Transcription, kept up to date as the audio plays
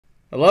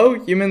Hello,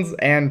 humans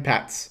and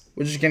pets.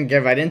 We're just gonna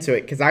get right into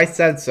it because I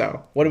said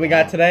so. What do we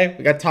got today?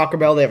 We got Taco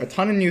Bell. They have a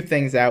ton of new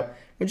things out.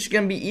 We're just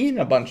gonna be eating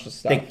a bunch of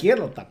stuff. Te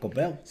quiero, Taco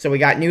Bell. So we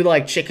got new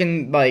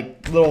chicken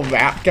little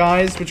wrap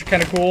guys, which are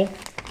kind of cool.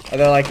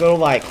 They're little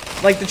like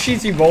the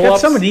cheesy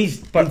roll-ups. Got some of these,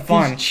 but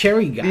fun. These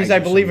cherry guys. These I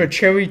believe are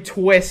cherry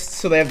twists.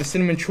 So they have the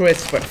cinnamon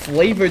twist, but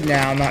flavored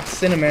now, not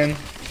cinnamon.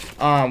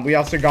 We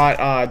also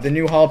got the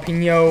new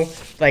jalapeno,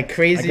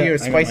 crazy or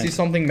spicy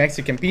something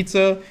Mexican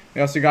pizza.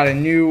 We also got a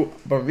new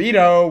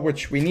burrito,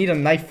 which we need a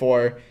knife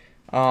for.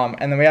 And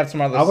then we have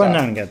some other stuff. I'll go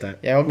down and get that.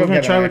 Yeah, we're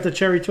gonna try with the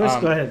cherry twist.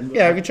 Go ahead.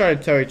 Yeah, we can try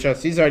the cherry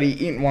twist. He's already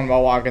eaten one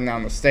while walking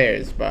down the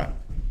stairs, but.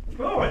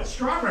 Oh, it's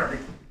strawberry.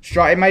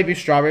 It might be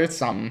strawberry. It's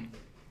something.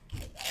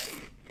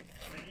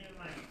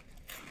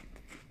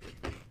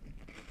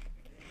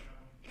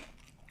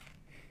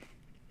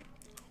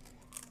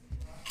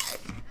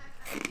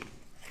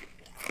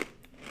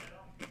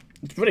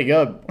 It's pretty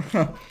good.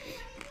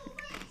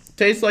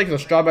 Tastes like the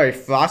strawberry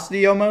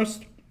frosty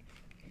almost.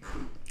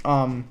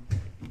 It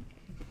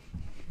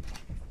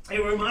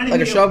reminded like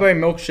me a strawberry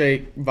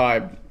milkshake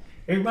vibe.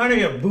 It reminded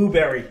me of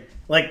blueberry.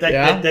 Like that,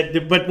 yeah?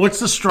 But what's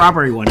the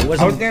strawberry one? It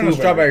wasn't. I was getting the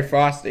strawberry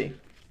frosty.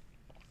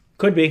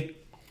 Could be.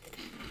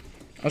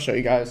 I'll show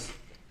you guys.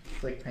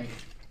 It's like pink.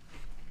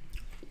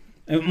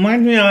 It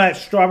reminds me of that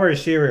strawberry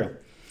cereal.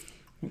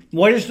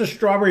 What is the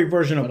strawberry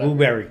version of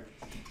blueberry?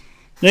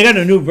 They got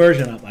a new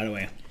version up, by the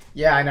way.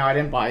 Yeah, I know. I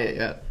didn't buy it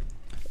yet.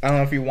 I don't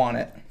know if you want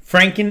it.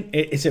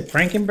 Is it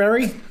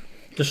Frankenberry?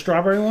 The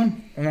strawberry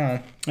one? No.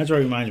 That's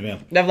what it reminds me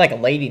of. They have a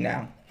lady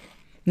now.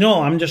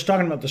 No, I'm just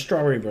talking about the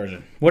strawberry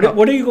version. What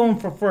are you going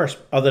for first,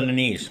 other than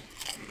these?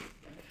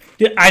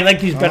 I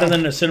like these better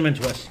than the cinnamon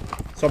twist.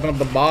 Let's open up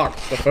the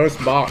box. The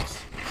first box.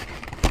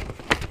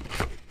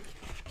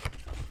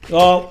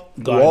 Oh,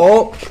 God.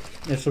 Whoa.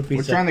 That's what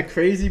pizza. We're trying the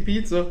crazy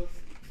pizza.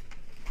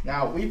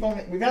 Now, we've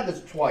had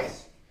this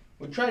twice.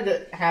 We tried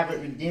to have it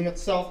redeem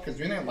itself because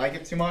we didn't like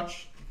it too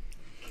much.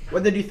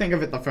 What did you think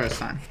of it the first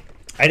time?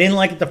 I didn't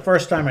like it the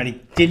first time. I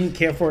didn't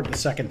care for it the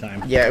second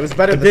time. Yeah, it was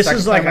better the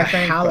second time, I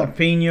think.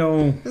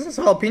 Jalapeno. This is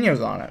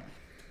jalapenos on it.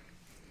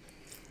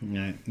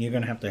 Yeah, you're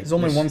going to have to... There's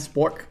only one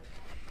spork.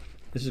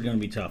 This is going to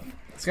be tough.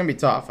 It's going to be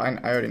tough. I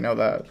already know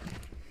that.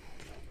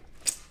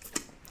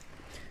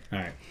 All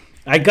right.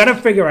 I got to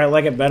figure I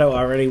like it better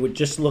already with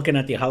just looking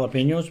at the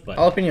jalapenos. But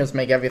jalapenos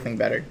make everything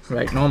better,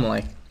 right,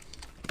 normally.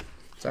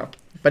 So,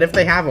 but if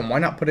they have them, why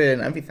not put it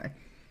in everything?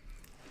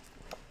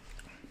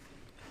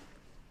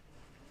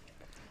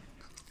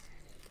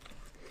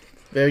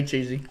 Very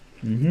cheesy.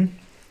 Mm-hmm.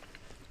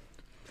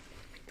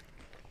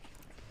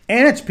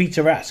 And it's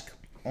pizza-esque.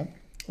 Oh.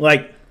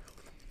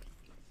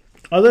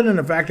 Other than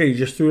the fact that you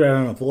just threw that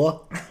on the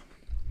floor,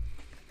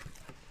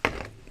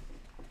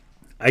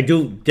 I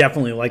do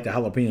definitely like the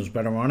jalapenos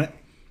better on it.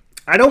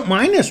 I don't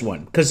mind this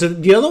one, because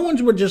the other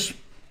ones were just,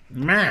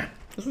 meh.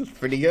 This was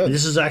pretty good.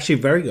 This is actually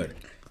very good.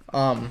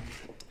 I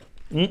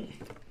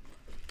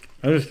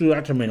just threw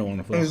that tomato on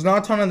the floor. There's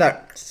not a ton of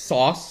that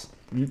sauce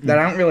that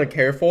I don't really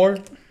care for.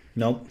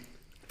 Nope.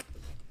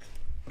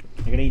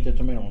 You're going to eat the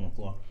tomato on the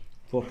floor.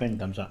 Before Finn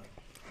comes up.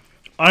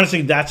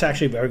 Honestly, that's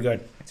actually very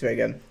good. It's very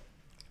good.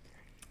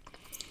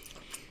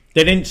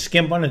 They didn't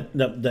skimp on it.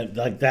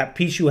 That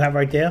piece you have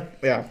right there.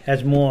 Yeah.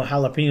 Has more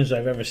jalapenos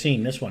I've ever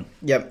seen. This one.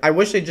 Yeah. I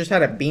wish they just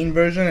had a bean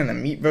version and a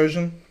meat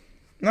version.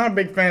 Not a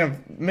big fan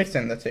of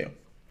mixing the two.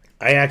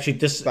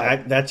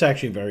 That's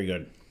actually very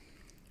good.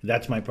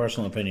 That's my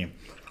personal opinion.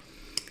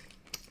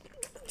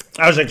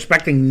 I was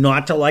expecting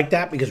not to like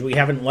that because we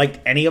haven't liked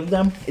any of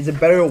them. Is it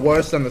better or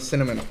worse than the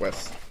cinnamon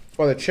twist?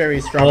 Or the cherry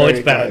strawberry? Oh,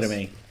 it's better to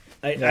me.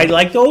 I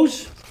like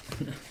those.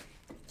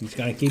 He's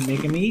going to keep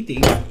making me eat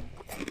these.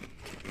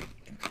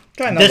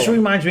 This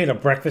reminds me of the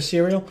breakfast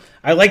cereal.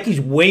 I like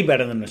these way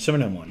better than the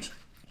cinnamon ones.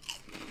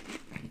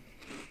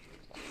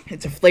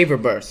 It's a flavor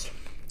burst.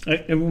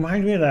 It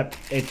reminds me of that.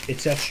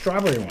 It's that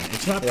strawberry one.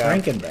 It's not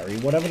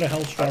Frankenberry. Whatever the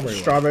hell strawberry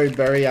strawberry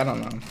berry, I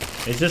don't know.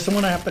 Is this the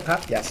one I have to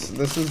cut? Yes.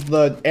 This is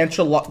the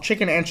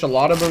chicken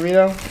enchilada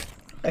burrito,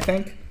 I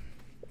think.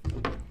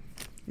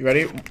 You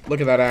ready? Look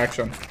at that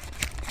action.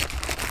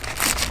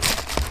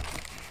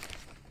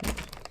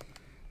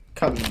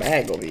 Cutting the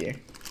bag over here.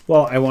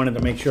 Well, I wanted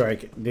to make sure I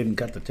didn't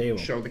cut the table.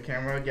 Show the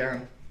camera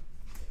again.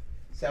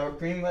 Sour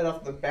cream right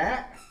off the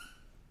bat.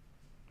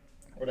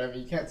 Whatever,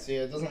 you can't see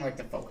it. It doesn't like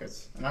to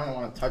focus. And I don't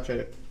want to touch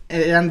it.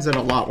 It ends it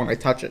a lot when I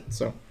touch it,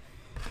 so.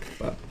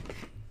 But.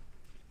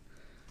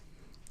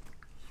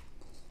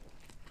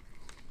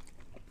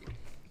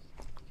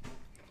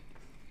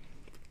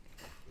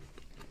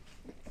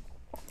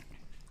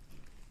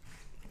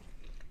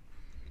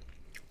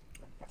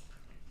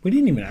 We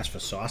didn't even ask for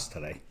sauce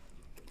today.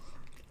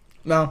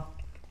 No.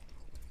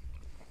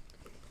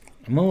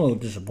 I'm a little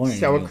disappointed.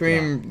 Sour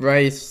cream,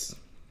 rice,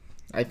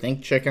 I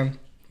think chicken.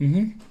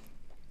 Mm-hmm.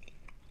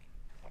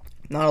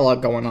 Not a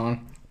lot going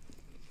on.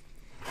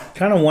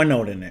 Kind of one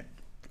note in it.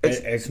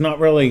 It's not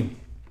really.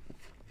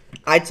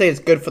 I'd say it's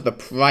good for the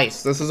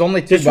price. This is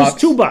only $2. This was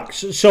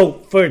 $2. So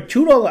for a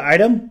 $2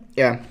 item,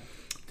 yeah,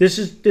 This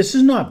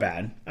is not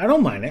bad. I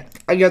don't mind it.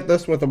 I get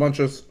this with a bunch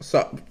of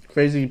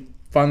crazy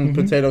fun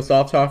potato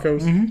soft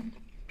tacos.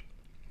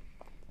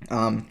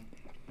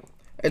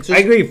 It's just,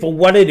 I agree for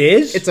what it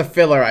is. It's a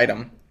filler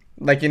item.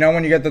 Like, you know,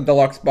 when you get the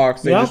deluxe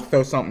box, they just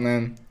throw something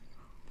in.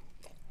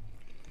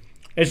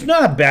 It's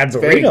not a bad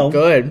burrito.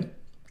 Very good.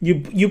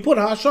 You put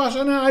hot sauce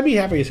on it, I'd be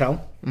happy as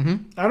hell.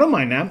 I don't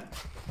mind that.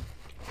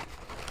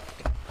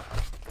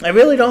 I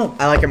really don't.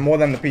 I like it more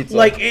than the pizza.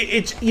 Like,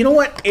 it's, you know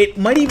what? It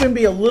might even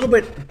be a little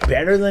bit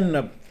better than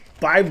the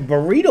 5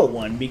 burrito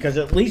one because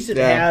at least it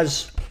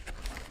has...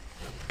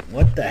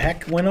 What the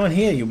heck went on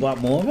here? You bought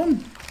more of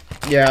them?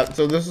 Yeah,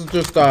 so this is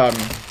just,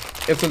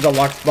 it's a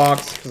deluxe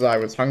box because I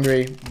was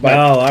hungry. But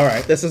oh, all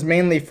right. This is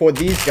mainly for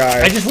these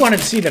guys. I just wanted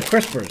to see the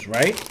crispers,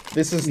 right?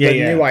 This is the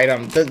new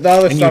item. The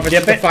other stuff is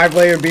just a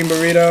 5-layer bean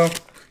burrito.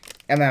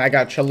 And then I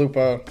got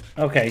chalupa.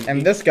 Okay.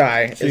 And this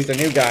guy is the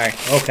new guy.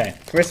 Okay.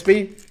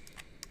 Crispy.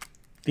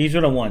 These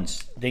are the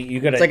ones that you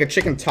gotta. It's like a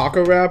chicken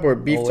taco wrap or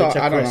beef taco.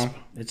 I don't know.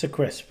 It's a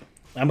crisp.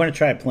 I'm gonna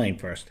try it plain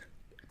first.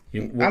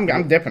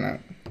 I'm dipping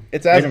it.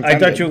 It's as I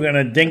thought you were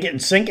gonna dink it and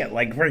sink it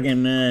like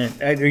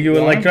friggin'. You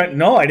were like,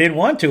 no, I didn't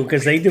want to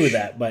because they do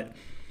that, but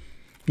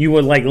you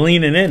were like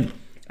leaning in.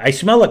 I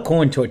smell a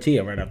corn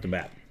tortilla right off the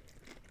bat.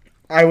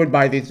 I would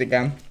buy these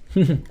again.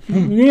 You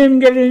didn't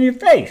get it in your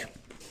face.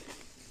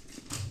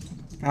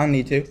 I don't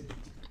need to.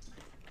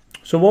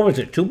 So what was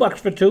it? $2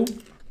 for 2? I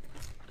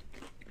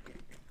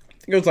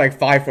think it was like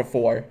 5 for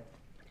 4.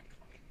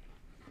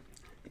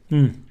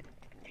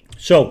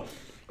 So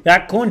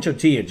that corn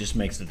tortilla just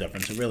makes the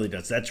difference. It really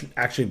does. That's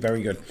actually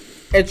very good.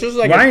 It's just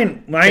like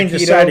Ryan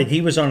decided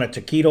he was on a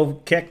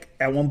taquito kick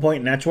at one point,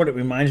 and that's what it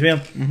reminds me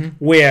of.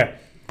 Where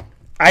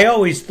I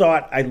always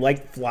thought I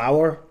liked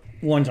flour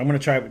ones. I'm going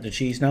to try it with the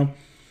cheese now.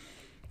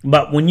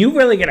 But when you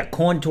really get a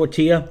corn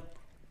tortilla,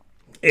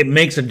 it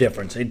makes a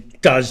difference.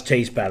 It does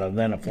taste better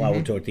than a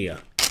flour tortilla.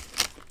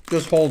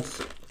 Just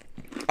holds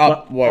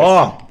up.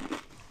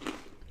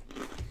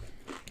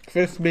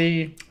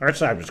 Crispy. That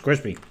side was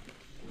crispy.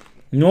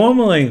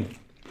 Normally,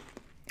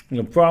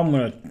 the problem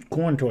with a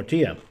corn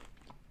tortilla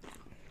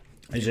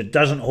is it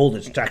doesn't hold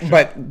its texture.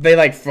 But they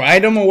like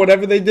fried them or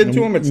whatever they did to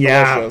them. It's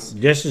delicious.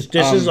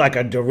 This is like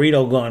a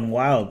Dorito gone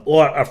wild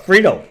or a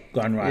Frito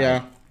gone wild.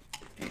 Yeah,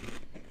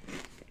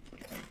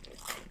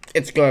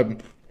 it's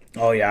good.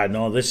 Oh yeah,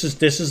 no, this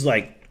is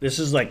like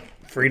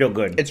Frito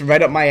good. It's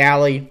right up my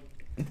alley.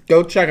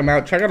 Go check them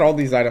out. Check out all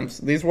these items.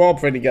 These were all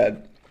pretty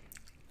good.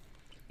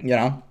 You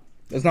know,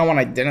 there's not one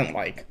I didn't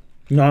like.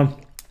 No,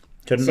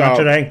 not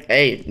today.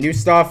 Hey, new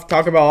stuff.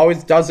 Taco Bell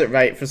always does it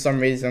right for some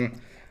reason.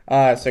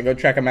 So go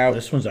check them out.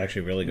 This one's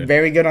actually really good.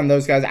 Very good on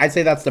those guys. I'd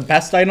say that's the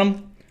best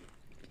item.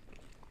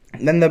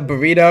 Then the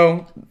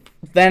burrito.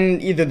 Then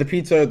either the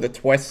pizza or the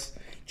twist.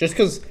 Just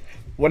because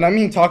when I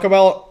mean Taco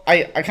Bell,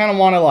 I kind of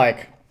want to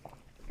like...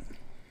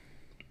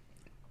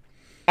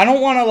 I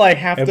don't want to like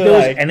have if to there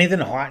was like... anything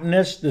hot in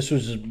this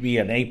would be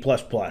an A++.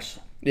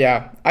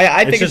 Yeah,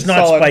 I think it's just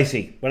not solid.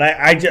 Spicy, but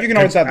I just you can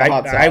always have the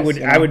hot sauce.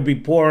 I would be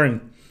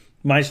pouring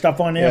my stuff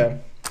on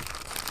there.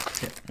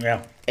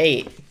 Yeah.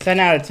 10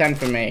 out of 10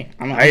 for me.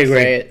 I agree.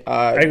 Say it.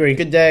 I agree.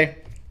 Good day.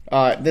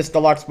 This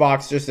deluxe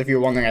box, just if you're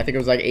wondering, I think it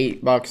was like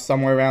 $8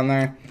 somewhere around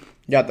there.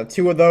 You got the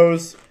 2 of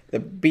those, the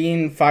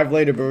bean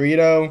 5-layer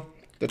burrito,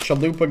 the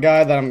chalupa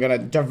guy that I'm gonna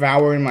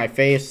devour in my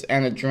face,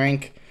 and a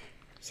drink.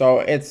 So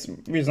it's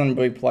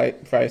reasonably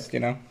priced,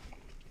 you know.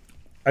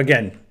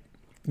 Again,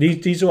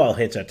 these are all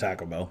hits at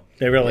Taco Bell.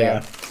 They really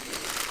are.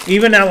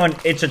 Even that one,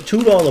 it's a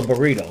 $2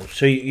 burrito,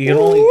 so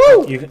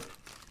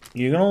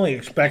you can only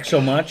expect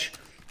so much.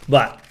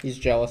 But he's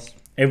jealous.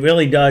 It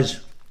really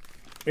does.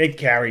 It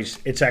carries.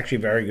 It's actually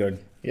very good.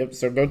 Yep.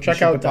 So go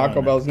check out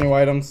Taco Bell's new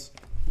items.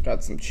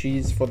 Got some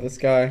cheese for this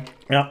guy.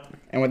 Yep.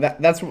 And with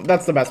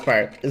that's the best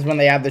part is when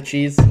they add the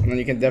cheese and then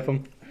you can dip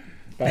them.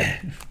 But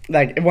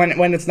like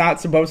when it's not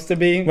supposed to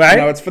be, right?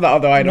 You know, it's for the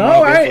other item.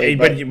 No, right.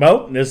 But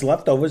there's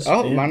leftovers.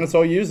 Oh, might as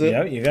well use it.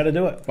 Yeah, you got to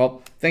do it.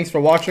 Well, thanks for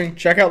watching.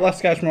 Check out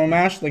Less Cash More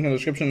Mash. Link in the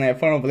description. They have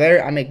fun over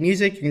there. I make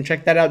music. You can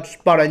check that out.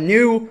 Just bought a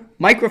new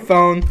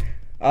microphone.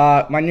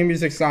 My new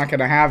music's not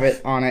gonna have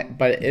it on it,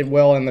 but it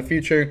will in the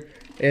future.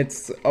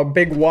 It's a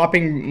big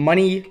whopping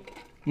money.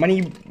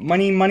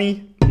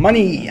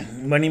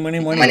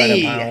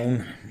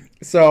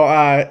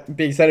 So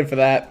be excited for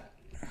that.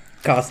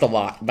 Cost a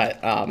lot, but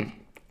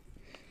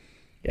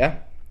yeah.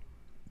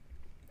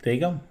 There you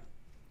go.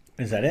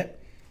 Is that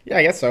it? Yeah,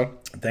 I guess so.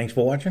 Thanks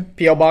for watching.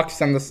 P.O. Box,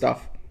 send the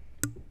stuff.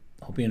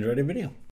 Hope you enjoyed the video.